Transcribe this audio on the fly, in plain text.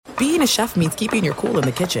being a chef means keeping your cool in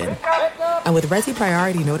the kitchen. And with Resi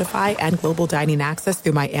Priority Notify and Global Dining Access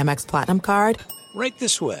through my Amex Platinum card, Right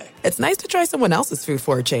this way. it's nice to try someone else's food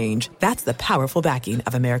for a change. That's the powerful backing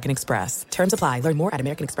of American Express. Terms apply. Learn more at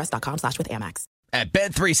americanexpress.com/withAmex. At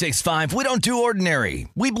Bet365, we don't do ordinary.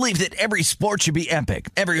 We believe that every sport should be epic.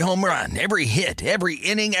 Every home run, every hit, every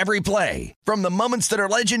inning, every play. From the moments that are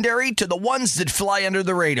legendary to the ones that fly under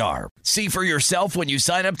the radar. See for yourself when you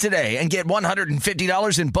sign up today and get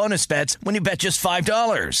 $150 in bonus bets when you bet just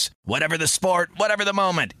 $5. Whatever the sport, whatever the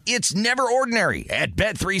moment, it's never ordinary at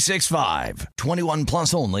Bet365. 21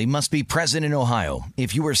 plus only. Must be present in Ohio.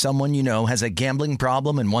 If you or someone you know has a gambling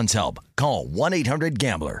problem and wants help, call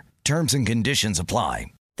 1-800-GAMBLER. Terms and conditions apply.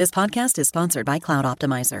 This podcast is sponsored by Cloud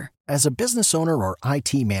Optimizer. As a business owner or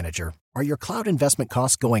IT manager, are your cloud investment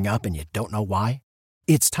costs going up and you don't know why?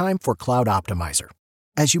 It's time for Cloud Optimizer.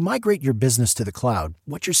 As you migrate your business to the cloud,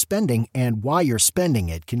 what you're spending and why you're spending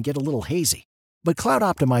it can get a little hazy. But Cloud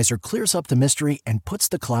Optimizer clears up the mystery and puts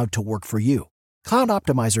the cloud to work for you. Cloud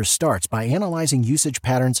Optimizer starts by analyzing usage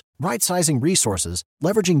patterns, right-sizing resources,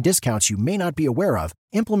 leveraging discounts you may not be aware of,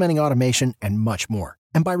 implementing automation, and much more.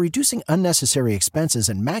 And by reducing unnecessary expenses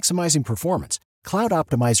and maximizing performance, Cloud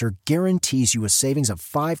Optimizer guarantees you a savings of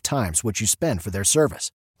 5 times what you spend for their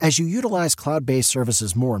service. As you utilize cloud-based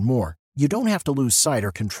services more and more, you don't have to lose sight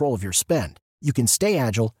or control of your spend. You can stay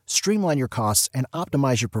agile, streamline your costs, and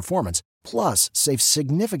optimize your performance, plus save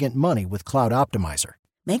significant money with Cloud Optimizer.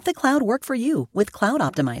 Make the cloud work for you with Cloud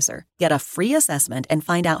Optimizer. Get a free assessment and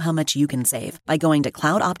find out how much you can save by going to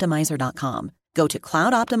cloudoptimizer.com. Go to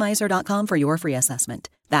cloudoptimizer.com for your free assessment.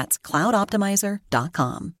 That's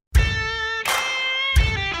cloudoptimizer.com.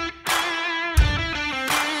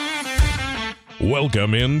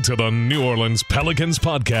 Welcome into the New Orleans Pelicans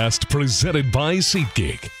Podcast presented by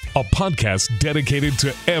SeatGeek, a podcast dedicated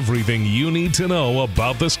to everything you need to know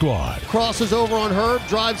about the squad. Crosses over on Herb,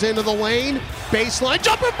 drives into the lane, baseline,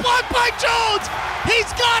 jumper blocked by Jones!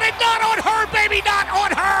 He's got it! Not on Herb, baby! Not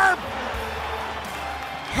on Herb!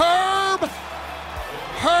 Herb!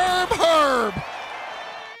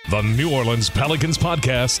 The New Orleans Pelicans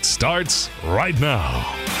Podcast starts right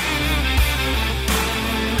now.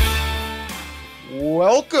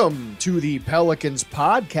 Welcome to the Pelicans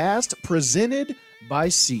Podcast, presented by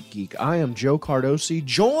SeatGeek. I am Joe Cardosi,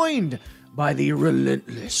 joined by the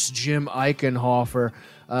relentless Jim Eichenhofer,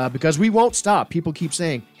 because we won't stop. People keep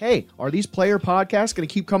saying, hey, are these player podcasts going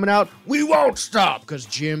to keep coming out? We won't stop, because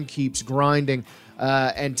Jim keeps grinding.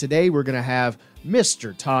 And today we're going to have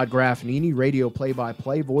Mr. Todd Graffinini, radio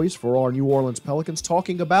play-by-play voice for our New Orleans Pelicans,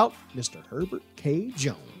 talking about Mr. Herbert K.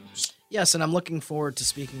 Jones. Yes, and I'm looking forward to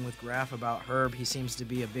speaking with Graf about Herb. He seems to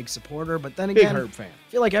be a big supporter, but then again, Big Herb fan. I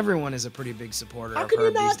feel like everyone is a pretty big supporter How of can you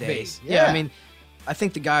Herb not these days. be? Yeah. I mean, I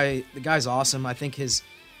think the guy's awesome. I think it's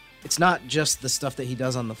not just the stuff that he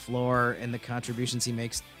does on the floor and the contributions he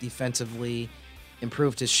makes defensively,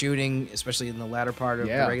 improved his shooting, especially in the latter part of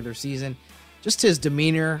the regular season. Just his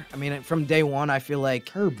demeanor. I mean, from day one, I feel like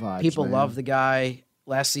Herb vibes, people man. love the guy.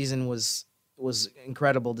 Last season was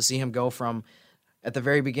incredible to see him go from, at the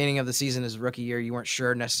very beginning of the season, his rookie year, you weren't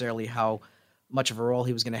sure necessarily how much of a role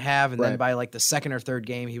he was going to have. And then by like the second or third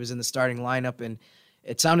game, he was in the starting lineup. And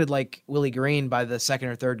it sounded like Willie Green by the second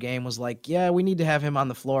or third game was like, yeah, we need to have him on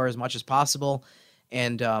the floor as much as possible.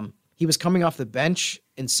 And he was coming off the bench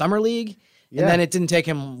in Summer League. And then it didn't take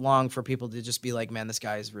him long for people to just be like, man, this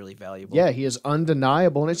guy is really valuable. Yeah, he is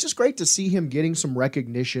undeniable. And it's just great to see him getting some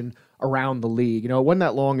recognition around the league. You know, it wasn't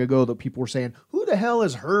that long ago that people were saying, who the hell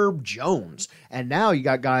is Herb Jones? And now you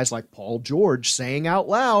got guys like Paul George saying out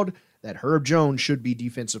loud that Herb Jones should be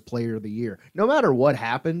Defensive Player of the Year. No matter what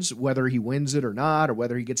happens, whether he wins it or not, or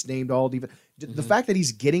whether he gets named all defense, the fact that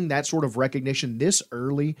he's getting that sort of recognition this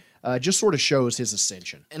early just sort of shows his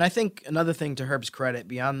ascension. And I think another thing to Herb's credit,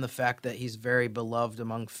 beyond the fact that he's very beloved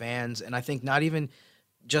among fans, and I think not even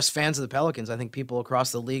just fans of the Pelicans, I think people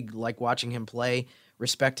across the league like watching him play,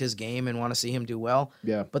 respect his game, and want to see him do well.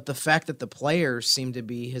 Yeah. But the fact that the players seem to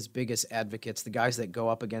be his biggest advocates, the guys that go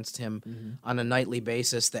up against him on a nightly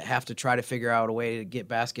basis, that have to try to figure out a way to get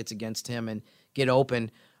baskets against him and get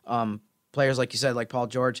open, players like you said, like Paul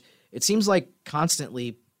George, it seems like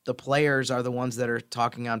constantly the players are the ones that are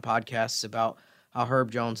talking on podcasts about how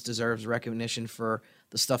Herb Jones deserves recognition for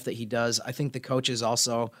the stuff that he does. I think the coaches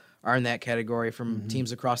also are in that category from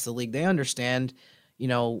teams across the league. They understand, you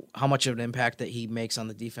know, how much of an impact that he makes on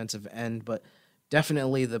the defensive end, but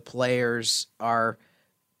definitely the players are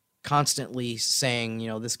constantly saying, you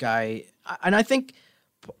know, this guy, and I think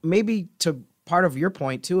maybe to part of your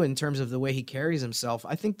point too, in terms of the way he carries himself,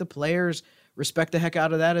 I think the players respect the heck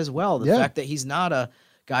out of that as well. The fact that he's not a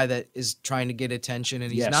guy that is trying to get attention, and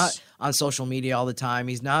he's not on social media all the time.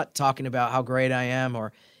 He's not talking about how great I am,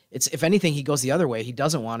 or if anything, he goes the other way. He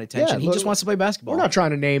doesn't want attention. He just wants to play basketball. We're not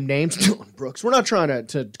trying to name names, Dylan Brooks. We're not trying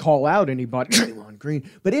to call out anybody, Draymond Green.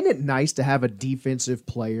 But isn't it nice to have a defensive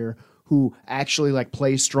player who actually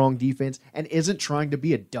plays strong defense and isn't trying to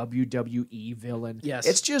be a WWE villain? Yes.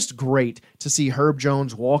 It's just great to see Herb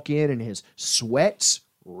Jones walk in his sweats,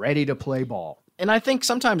 ready to play ball. And I think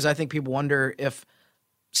people wonder if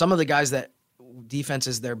some of the guys that defense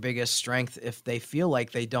is their biggest strength, if they feel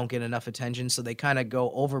like they don't get enough attention, so they kind of go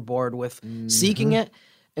overboard with seeking it.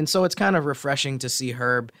 And so it's kind of refreshing to see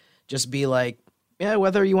Herb just be like, yeah,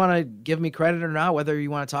 whether you want to give me credit or not, whether you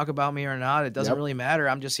want to talk about me or not, it doesn't really matter.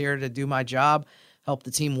 I'm just here to do my job, help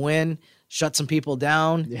the team win, shut some people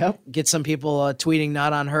down, get some people tweeting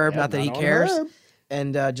not on Herb, not that he cares,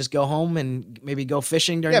 and just go home and maybe go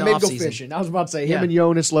fishing during the offseason. Go fishing. I was about to say, him and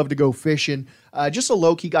Jonas love to go fishing. Just a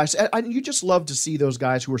low-key guy. You just love to see those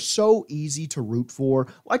guys who are so easy to root for,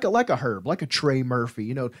 like a Herb, like a Trey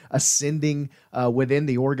Murphy, ascending within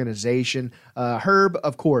the organization. Herb,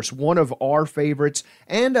 of course, one of our favorites.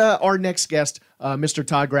 And our next guest, Mr.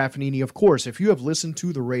 Todd Graffinini, of course, if you have listened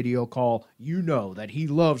to the radio call, you know that he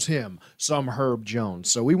loves him some Herb Jones.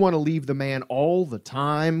 So we want to leave the man all the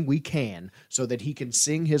time we can so that he can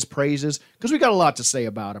sing his praises, because we got a lot to say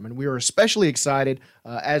about him. And we are especially excited,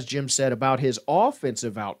 as Jim said, about his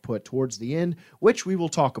offensive output towards the end, which we will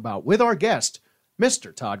talk about with our guest,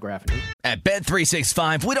 Mr. Todd Graffinini. At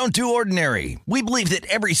Bet365, we don't do ordinary. We believe that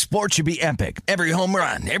every sport should be epic. Every home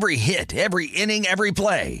run, every hit, every inning, every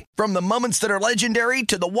play. From the moments that are legendary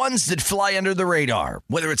to the ones that fly under the radar.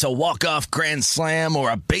 Whether it's a walk-off grand slam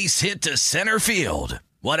or a base hit to center field.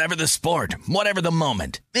 Whatever the sport, whatever the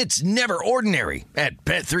moment, it's never ordinary at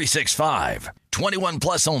Bet365. 21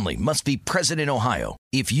 plus only. Must be present in Ohio.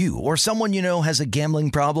 If you or someone you know has a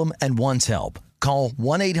gambling problem and wants help, call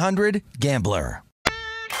 1-800-GAMBLER.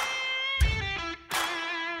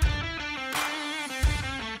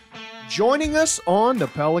 Joining us on the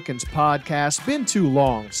Pelicans podcast. Been too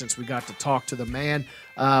long since we got to talk to the man.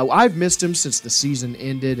 I've missed him since the season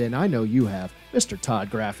ended, and I know you have. Mr. Todd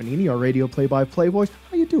Graffinini, our radio play-by-play voice.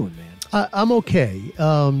 How you doing, man? I'm okay.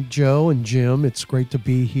 Joe and Jim, it's great to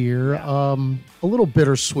be here. A little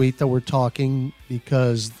bittersweet that we're talking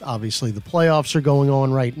because obviously the playoffs are going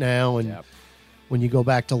on right now, and when you go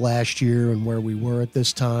back to last year and where we were at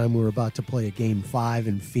this time, we were about to play a Game 5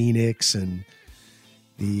 in Phoenix, and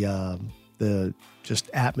the just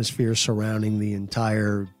atmosphere surrounding the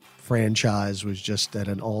entire franchise was just at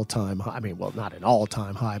an all-time high. I mean, well, not an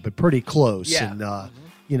all-time high, but pretty close. Yeah. And,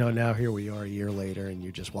 now here we are a year later, and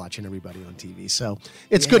you're just watching everybody on TV. So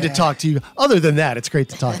it's good to talk to you. Other than that, it's great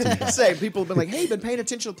to talk to you. Say, people have been like, hey, been paying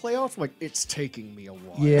attention to the playoffs? I'm like, it's taking me a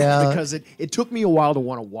while. Yeah. Because it took me a while to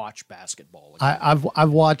want to watch basketball again.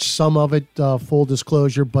 I've watched some of it, full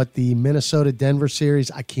disclosure, but the Minnesota-Denver series,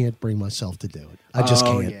 I can't bring myself to do it. I just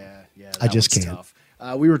can't. Yeah, I just can't. Tough.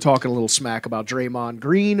 We were talking a little smack about Draymond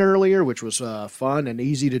Green earlier, which was fun and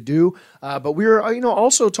easy to do. But we were,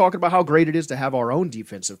 also talking about how great it is to have our own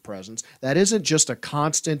defensive presence. That isn't just a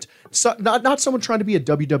constant, not someone trying to be a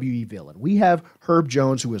WWE villain. We have Herb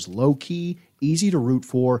Jones, who is low-key, easy to root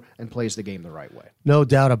for, and plays the game the right way. No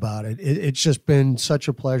doubt about it. It's just been such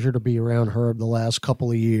a pleasure to be around Herb the last couple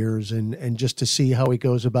of years and just to see how he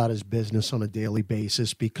goes about his business on a daily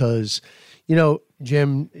basis because,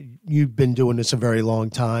 Jim, you've been doing this a very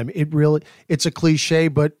long time. It's a cliche,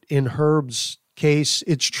 but in Herb's case,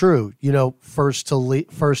 it's true. First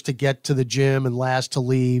to get to the gym and last to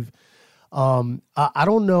leave. I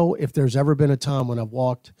don't know if there's ever been a time when I've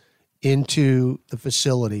walked into the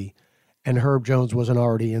facility and Herb Jones wasn't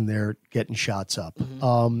already in there getting shots up.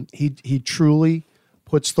 Mm-hmm. He truly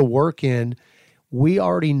puts the work in. We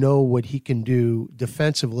already know what he can do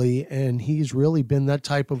defensively, and he's really been that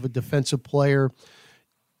type of a defensive player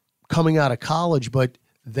coming out of college, but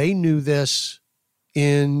they knew this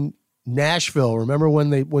in Nashville. Remember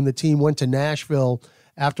when the team went to Nashville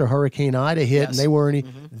after Hurricane Ida hit, and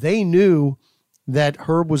they knew that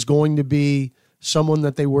Herb was going to be someone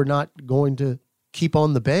that they were not going to keep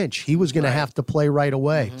on the bench. He was going to have to play right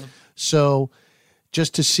away. Mm-hmm. So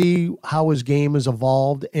just to see how his game has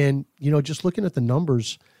evolved and, just looking at the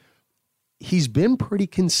numbers, he's been pretty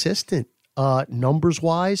consistent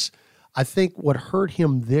numbers-wise. I think what hurt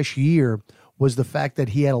him this year was the fact that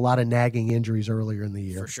he had a lot of nagging injuries earlier in the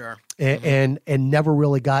year. For sure. And never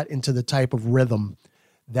really got into the type of rhythm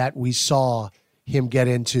that we saw him get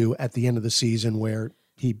into at the end of the season where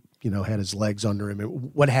he had his legs under him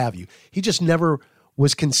and what have you. He just never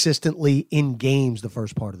was consistently in games the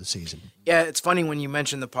first part of the season. Yeah, it's funny when you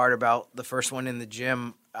mentioned the part about the first one in the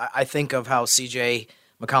gym. I think of how CJ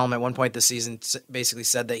McCollum at one point this season basically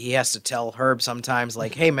said that he has to tell Herb sometimes,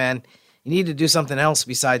 like, hey, man, you need to do something else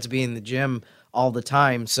besides being in the gym all the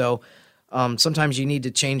time. So sometimes you need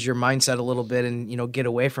to change your mindset a little bit and, get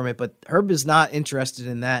away from it. But Herb is not interested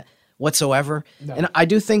in that whatsoever. No. And I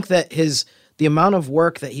do think that the amount of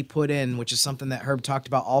work that he put in, which is something that Herb talked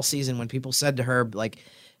about all season when people said to Herb, like,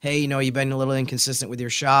 hey, you've been a little inconsistent with your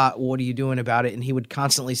shot. What are you doing about it? And he would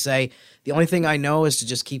constantly say, the only thing I know is to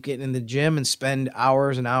just keep getting in the gym and spend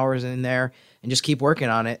hours and hours in there and just keep working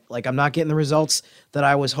on it. Like, I'm not getting the results that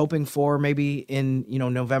I was hoping for maybe in,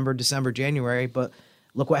 November, December, January, but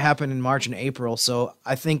look what happened in March and April. So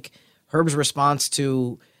I think Herb's response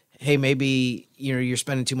to, hey, maybe, you're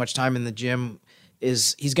spending too much time in the gym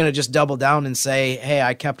is he's going to just double down and say, hey,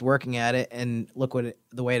 I kept working at it, and look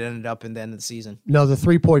the way it ended up in the end of the season. No, the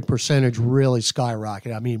three-point percentage really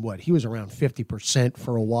skyrocketed. I mean, he was around 50%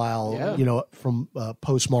 for a while, from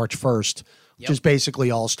post-March 1st, which is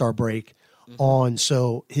basically all-star break on.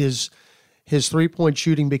 So his three-point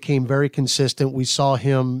shooting became very consistent. We saw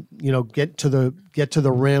him, get to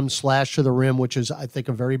the rim, slash to the rim, which is, I think,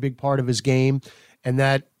 a very big part of his game, and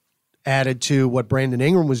that added to what Brandon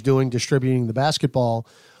Ingram was doing, distributing the basketball.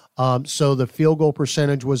 So the field goal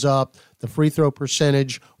percentage was up. The free throw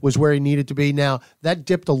percentage was where he needed to be. Now, that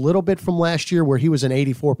dipped a little bit from last year where he was an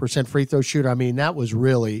 84% free throw shooter. I mean, that was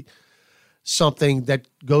really something that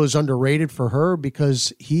goes underrated for her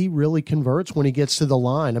because he really converts when he gets to the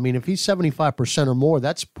line. I mean, if he's 75% or more,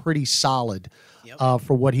 that's pretty solid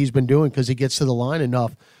for what he's been doing because he gets to the line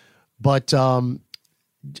enough. But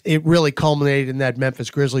it really culminated in that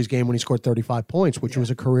Memphis Grizzlies game when he scored 35 points, which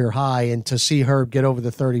was a career high. And to see Herb get over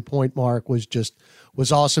the 30-point mark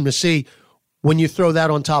was awesome to see when you throw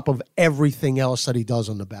that on top of everything else that he does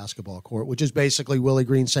on the basketball court, which is basically Willie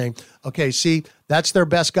Green saying, okay, see, that's their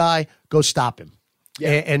best guy. Go stop him. Yeah.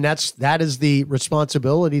 And that is the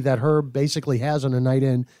responsibility that Herb basically has on a night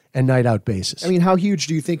in and night out basis. I mean, how huge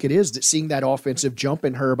do you think it is that seeing that offensive jump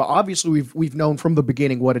in Herb? Obviously, we've known from the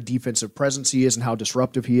beginning what a defensive presence he is and how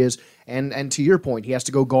disruptive he is. And to your point, he has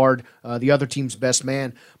to go guard the other team's best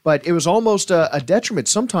man. But it was almost a detriment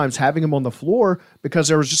sometimes having him on the floor because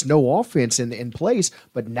there was just no offense in place.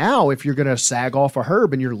 But now if you're going to sag off a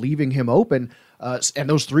Herb and you're leaving him open, and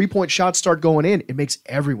those 3-point shots start going in, it makes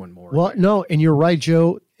everyone more. Well, no, and you're right,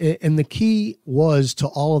 Joe. And the key was to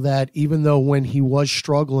all of that, even though when he was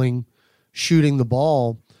struggling shooting the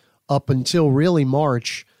ball up until really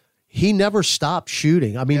March, he never stopped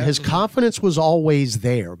shooting. I mean, his confidence was always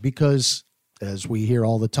there because, as we hear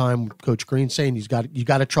all the time, Coach Green saying, you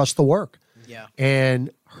got to trust the work. Yeah. And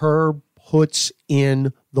Herb puts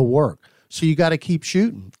in the work. So you got to keep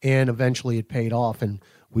shooting. And eventually it paid off. And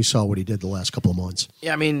we saw what he did the last couple of months.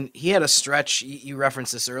 Yeah, I mean, he had a stretch. You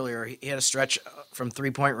referenced this earlier. He had a stretch from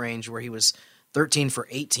 3-point range where he was 13 for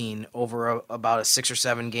 18 over about a 6 or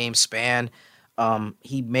 7 game span.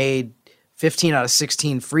 He made 15 out of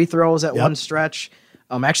 16 free throws at one stretch.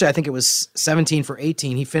 Actually, I think it was 17 for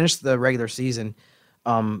 18. He finished the regular season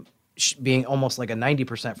being almost like a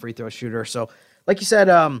 90% free throw shooter. So, like you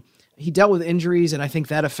said, he dealt with injuries, and I think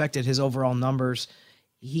that affected his overall numbers.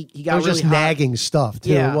 He got really just hot. Nagging stuff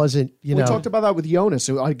too. Yeah. It wasn't, We talked about that with Jonas,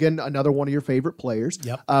 who, again, another one of your favorite players.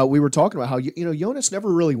 Yep. We were talking about how Jonas never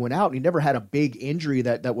really went out, and he never had a big injury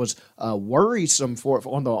that was worrisome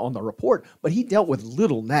on the report. But he dealt with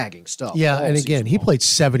little nagging stuff. Yeah, and again, he played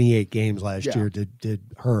 78 games last year. Did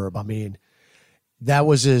Herb? I mean, that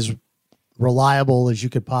was as reliable as you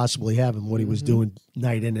could possibly have him. What he was doing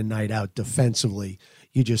night in and night out defensively,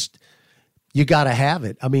 you got to have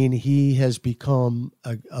it. I mean, he has become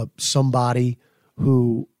a somebody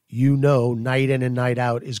who night in and night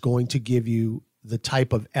out is going to give you the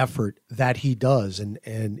type of effort that he does, and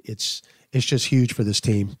it's just huge for this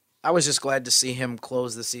team. I was just glad to see him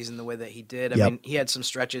close the season the way that he did. I mean, he had some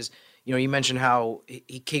stretches. You mentioned how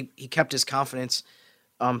he kept his confidence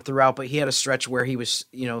throughout, but he had a stretch where he was,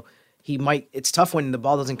 it's tough when the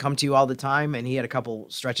ball doesn't come to you all the time, and he had a couple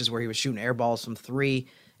stretches where he was shooting air balls from 3.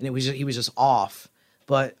 And he was just off.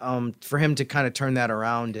 But for him to kind of turn that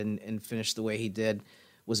around and finish the way he did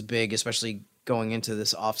was big, especially going into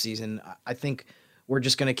this offseason. I think we're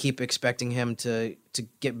just going to keep expecting him to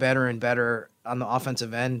get better and better on the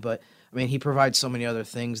offensive end. But, I mean, he provides so many other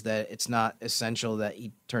things that it's not essential that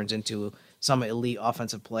he turns into some elite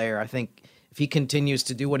offensive player. I think if he continues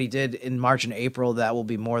to do what he did in March and April, that will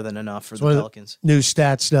be more than enough for the Pelicans. New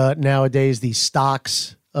stats nowadays, these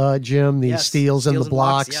stocks, Jim, the steals and the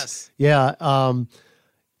blocks. Yes. Yeah.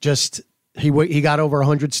 He got over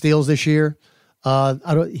 100 steals this year.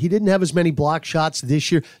 He didn't have as many block shots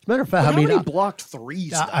this year. As a matter of fact, how many blocked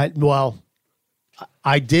threes? I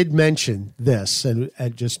I did mention this, and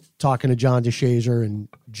just talking to John DeShazer and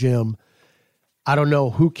Jim, I don't know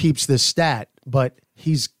who keeps this stat, but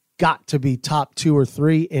he's got to be top 2 or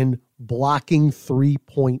 3 in blocking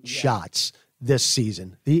 3-point shots this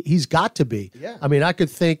season. He's got to be. Yeah. I mean, I could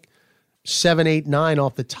think 7, 8, 9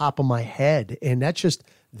 off the top of my head, and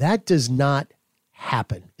that does not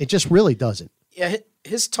happen. It just really doesn't. Yeah,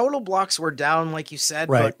 his total blocks were down, like you said,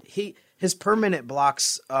 Right. but his per minute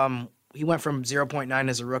blocks, he went from 0.9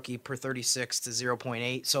 as a rookie per 36 to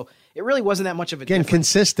 0.8. So it really wasn't that much of a Again, difference.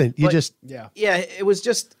 consistent. You But- just Yeah. Yeah, it was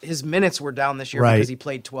just his minutes were down this year Right. because he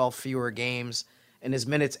played 12 fewer games, and his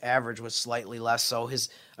minutes average was slightly less. So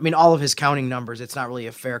all of his counting numbers, it's not really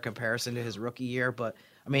a fair comparison to his rookie year, but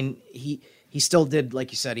I mean, he still did,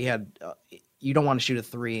 like you said, he had. You don't want to shoot a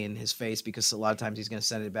 3 in his face because a lot of times he's going to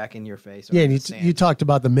send it back in your face. Or Yeah, in and the sand. you talked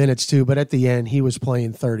about the minutes too, but at the end, he was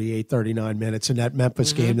playing 38, 39 minutes. In that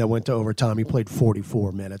Memphis game that went to overtime, he played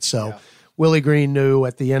 44 minutes. So Willie Green knew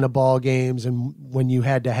at the end of ball games, and when you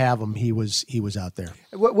had to have him, he was out there.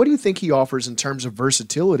 What do you think he offers in terms of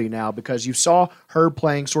versatility now? Because you saw Herb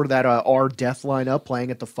playing sort of that our death lineup,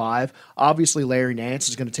 playing at the 5. Obviously, Larry Nance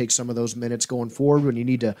is going to take some of those minutes going forward when you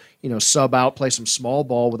need to, sub out, play some small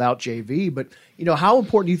ball without JV. But, how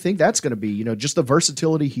important do you think that's going to be? Just the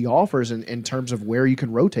versatility he offers in terms of where you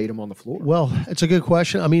can rotate him on the floor. Well, it's a good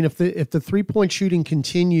question. I mean, if the 3-point shooting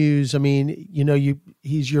continues, I mean,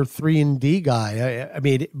 he's your 3-and-D guy. I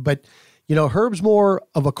mean, but Herb's more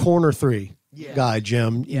of a corner 3 guy,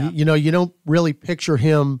 Jim. Yeah. You don't really picture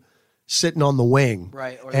him sitting on the wing,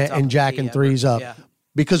 Right, or the top of and the jacking key, threes up, yeah.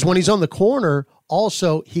 because when he's on the corner,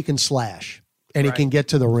 also he can slash and he can get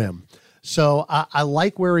to the rim. So I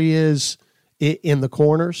like where he is in the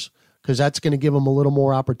corners, because that's going to give him a little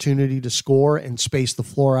more opportunity to score and space the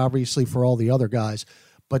floor, obviously, for all the other guys.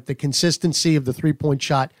 But the consistency of the 3-point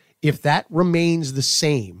shot, if that remains the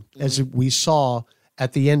same as we saw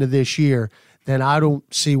at the end of this year, then I don't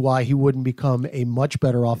see why he wouldn't become a much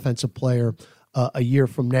better offensive player a year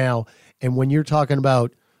from now. And when you're talking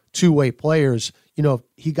about two-way players,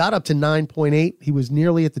 he got up to 9.8. He was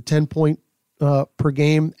nearly at the 10-point per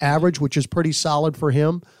game average, which is pretty solid for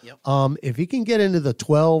him. Yep. If he can get into the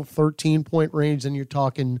 12, 13-point range, then you're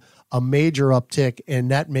talking a major uptick,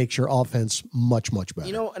 and that makes your offense much, much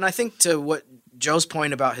better. And I think to what Joe's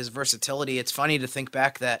point about his versatility, it's funny to think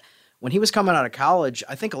back that when he was coming out of college,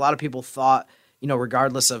 I think a lot of people thought,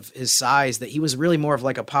 regardless of his size, that he was really more of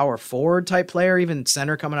like a power forward type player, even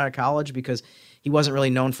center coming out of college, because he wasn't really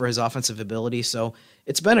known for his offensive ability. So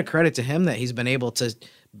it's been a credit to him that he's been able to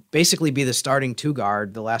basically be the starting 2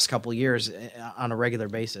 guard the last couple of years on a regular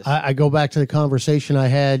basis. I go back to the conversation I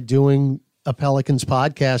had doing a Pelicans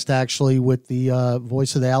podcast, actually, with the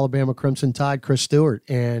voice of the Alabama Crimson Tide, Chris Stewart.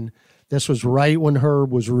 And this was right when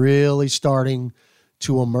Herb was really starting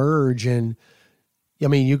to emerge. And, I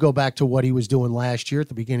mean, you go back to what he was doing last year at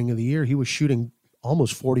the beginning of the year, he was shooting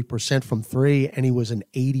almost 40% from 3, and he was an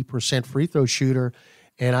 80% free throw shooter.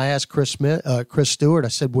 And I asked Chris Stewart, I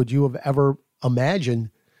said, would you have ever imagined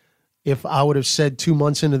if I would have said 2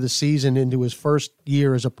 months into the season, into his first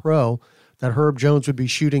year as a pro, that Herb Jones would be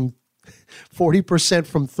shooting 40%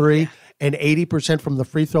 from 3 and 80% from the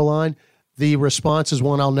free throw line? The response is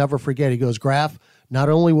one I'll never forget. He goes, Graf, not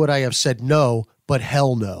only would I have said no, but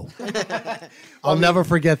hell no. I'll never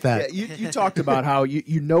forget that. Yeah, you talked about how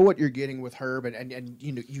you know what you're getting with Herb, and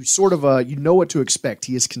you sort of you know what to expect.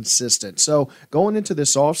 He is consistent. So going into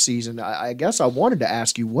this offseason, I guess I wanted to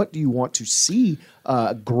ask you, what do you want to see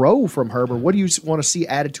grow from Herb, or what do you want to see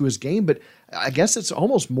added to his game? But I guess it's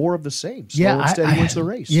almost more of the same. Slow and steady wins the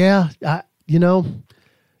race. Yeah, you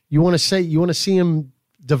want to see him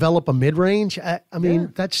develop a mid range. I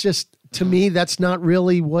mean, that's just, to me, that's not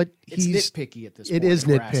really what It's he's nitpicky at this point. It is if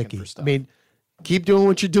we're asking for nitpicky. stuff. I mean, keep doing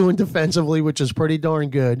what you're doing defensively, which is pretty darn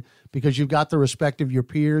good, because you've got the respect of your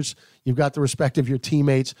peers, you've got the respect of your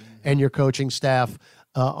teammates and your coaching staff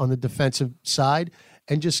on the defensive side,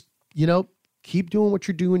 and just keep doing what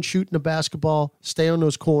you're doing, shooting the basketball, stay on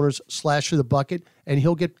those corners, slash to the bucket, and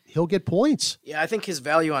he'll get points. Yeah, I think his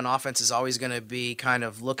value on offense is always going to be kind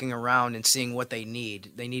of looking around and seeing what they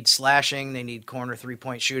need. They need slashing, they need corner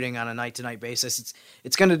 3-point shooting on a night-to-night basis.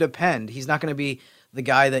 It's going to depend. He's not going to be the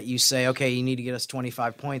guy that you say, okay, you need to get us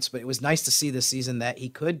 25 points, but it was nice to see this season that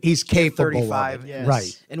he's capable 35. of it. Yes.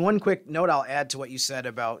 Right. And one quick note I'll add to what you said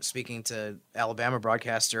about speaking to Alabama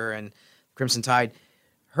broadcaster and Crimson Tide.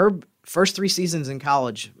 Herb, first 3 seasons in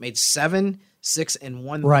college, made 7, 6, and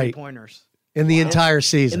 1 3-pointers. In the entire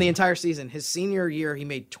season. In the entire season. His senior year, he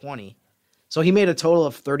made 20. So he made a total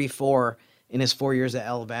of 34 in his 4 years at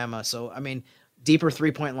Alabama. So, I mean, deeper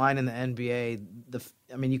 3-point line in the NBA.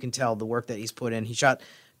 I mean, you can tell the work that he's put in. He shot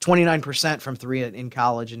 29% from three in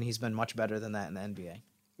college, and he's been much better than that in the NBA.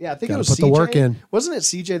 Yeah, I think Gotta it was put CJ. the work in. Wasn't it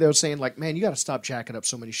CJ that was saying, like, man, you got to stop jacking up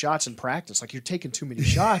so many shots in practice. Like, you're taking too many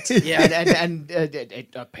shots. Yeah. And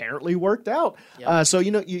it apparently worked out. Yep. So, you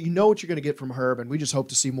know what you're going to get from Herb, and we just hope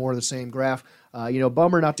to see more of the same graph.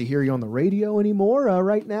 Bummer not to hear you on the radio anymore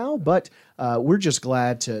right now, but we're just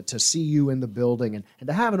glad to see you in the building and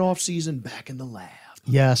to have an off season back in the lab.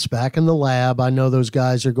 Yes, back in the lab. I know those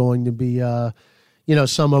guys are going to be,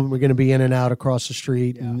 some of them are going to be in and out across the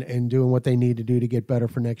street and doing what they need to do to get better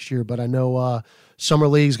for next year. But I know Summer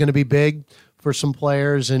League is going to be big for some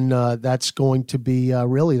players, and that's going to be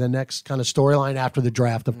really the next kind of storyline after the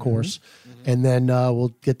draft, of course. Mm-hmm. And then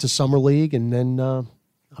we'll get to Summer League, and then,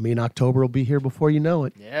 October will be here before you know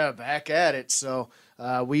it. Yeah, back at it. So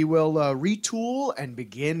we will retool and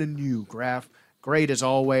begin anew. Graph, great as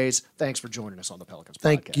always. Thanks for joining us on the Pelicans Podcast.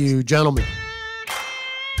 Thank you, gentlemen.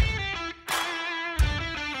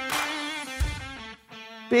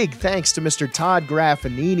 Big thanks to Mr. Todd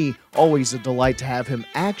Graffinini. Always a delight to have him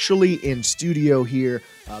actually in studio here.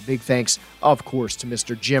 Big thanks, of course, to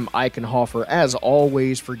Mr. Jim Eichenhofer, as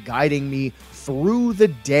always, for guiding me through the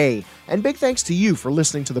day. And big thanks to you for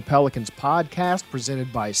listening to the Pelicans Podcast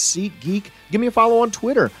presented by SeatGeek. Give me a follow on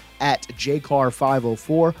Twitter at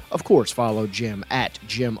JCar504. Of course, follow Jim at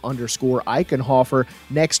Jim_Eichenhofer.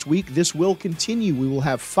 Next week, this will continue. We will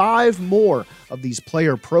have 5 more of these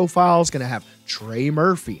player profiles. Going to have Trey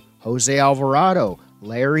Murphy, Jose Alvarado,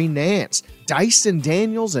 Larry Nance, Dyson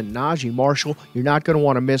Daniels, and Najee Marshall. You're not going to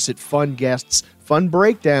want to miss it. Fun guests, fun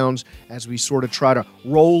breakdowns as we sort of try to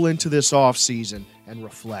roll into this offseason and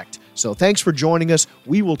reflect. So thanks for joining us.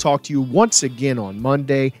 We will talk to you once again on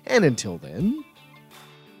Monday. And until then,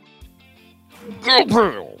 Go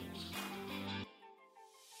Pels!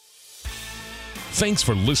 Thanks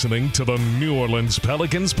for listening to the New Orleans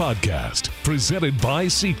Pelicans Podcast, presented by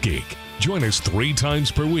SeatGeek. Join us 3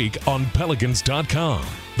 times per week on Pelicans.com,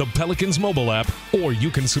 the Pelicans mobile app, or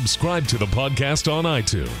you can subscribe to the podcast on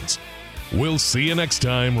iTunes. We'll see you next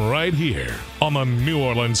time right here on the New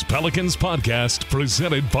Orleans Pelicans Podcast,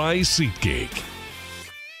 presented by SeatGeek.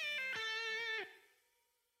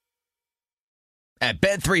 At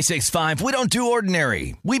Bet365, we don't do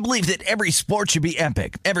ordinary. We believe that every sport should be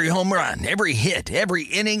epic. Every home run, every hit, every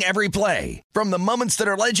inning, every play. From the moments that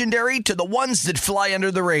are legendary to the ones that fly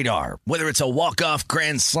under the radar. Whether it's a walk-off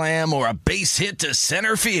grand slam or a base hit to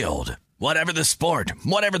center field. Whatever the sport,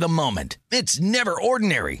 whatever the moment. It's never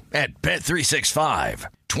ordinary at Bet365.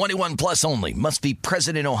 21 plus only. Must be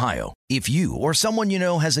present in Ohio. If you or someone you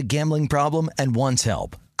know has a gambling problem and wants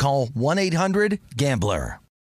help, call 1-800-GAMBLER.